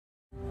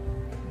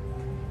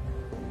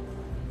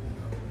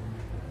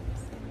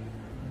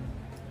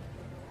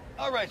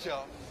All right,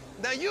 y'all.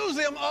 Now,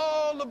 usually I'm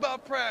all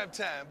about prime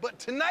time, but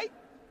tonight,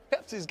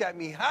 Pepsi's got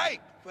me hyped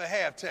for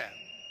halftime.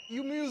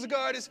 You music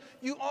artists,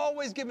 you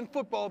always giving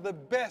football the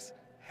best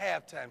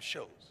halftime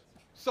shows.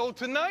 So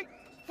tonight,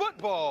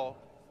 football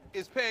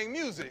is paying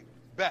music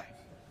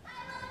back.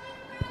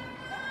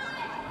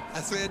 I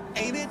said,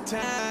 ain't it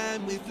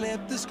time we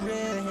flip the script?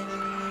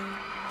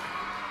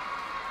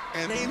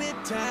 And ain't it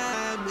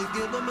time we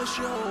give them a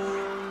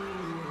show?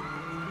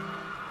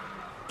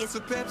 It's a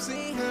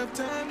Pepsi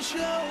halftime show.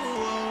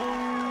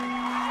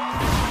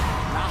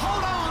 Now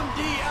hold on,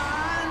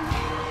 Dion.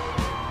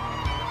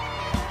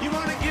 You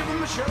want to give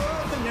them a show,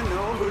 then you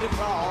know who to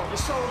call. You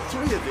sold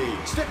 3 of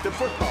these. Stick to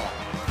football.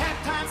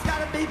 Halftime's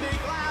gotta be big,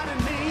 loud,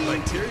 and mean.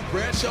 Like Terry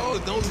Bradshaw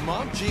in those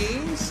mom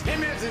jeans.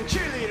 Hymns and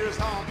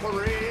cheerleaders on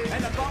parade.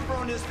 And the bumper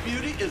on this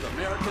beauty is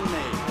American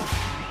made.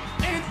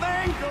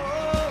 Anything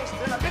goes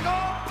in a big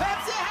old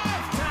Pepsi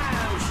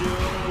halftime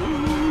show.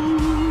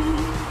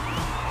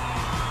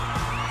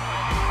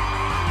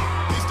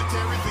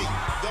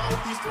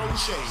 He's throwing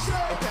shade,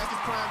 and past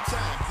his prime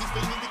time, he's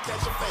feeling to catch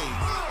a fade.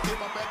 Hit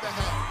my back to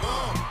half,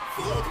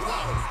 full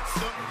throttle,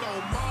 something on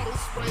models,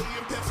 spray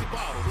and Pepsi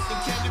bottles, and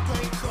candy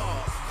paint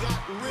cars,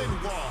 got written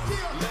walls,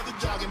 leather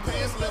jogging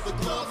pants, leather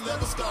gloves,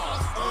 leather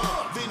scars.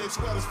 V-neck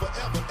sweaters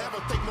forever,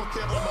 ever take more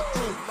care of my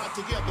crew. Not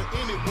together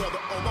any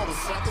weather, on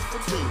motorcycles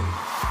for 2.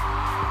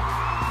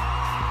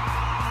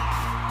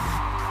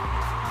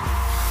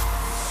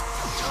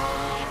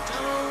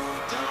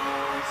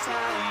 Don't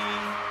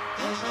fight.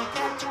 There's no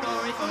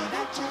category for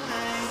that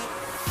tonight.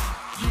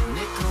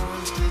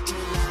 Unicorns,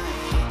 glitter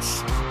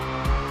lights.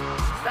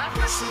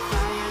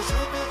 Pacifiers,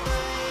 river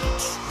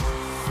bites.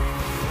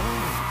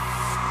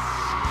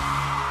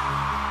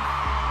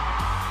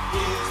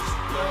 Here's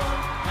your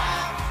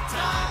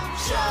halftime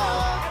show.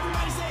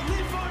 Everybody say,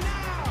 live for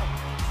now.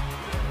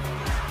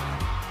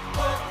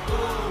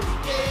 We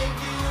gave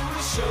you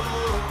a show.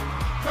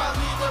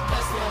 Probably the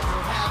best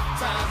ever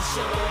halftime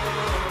show.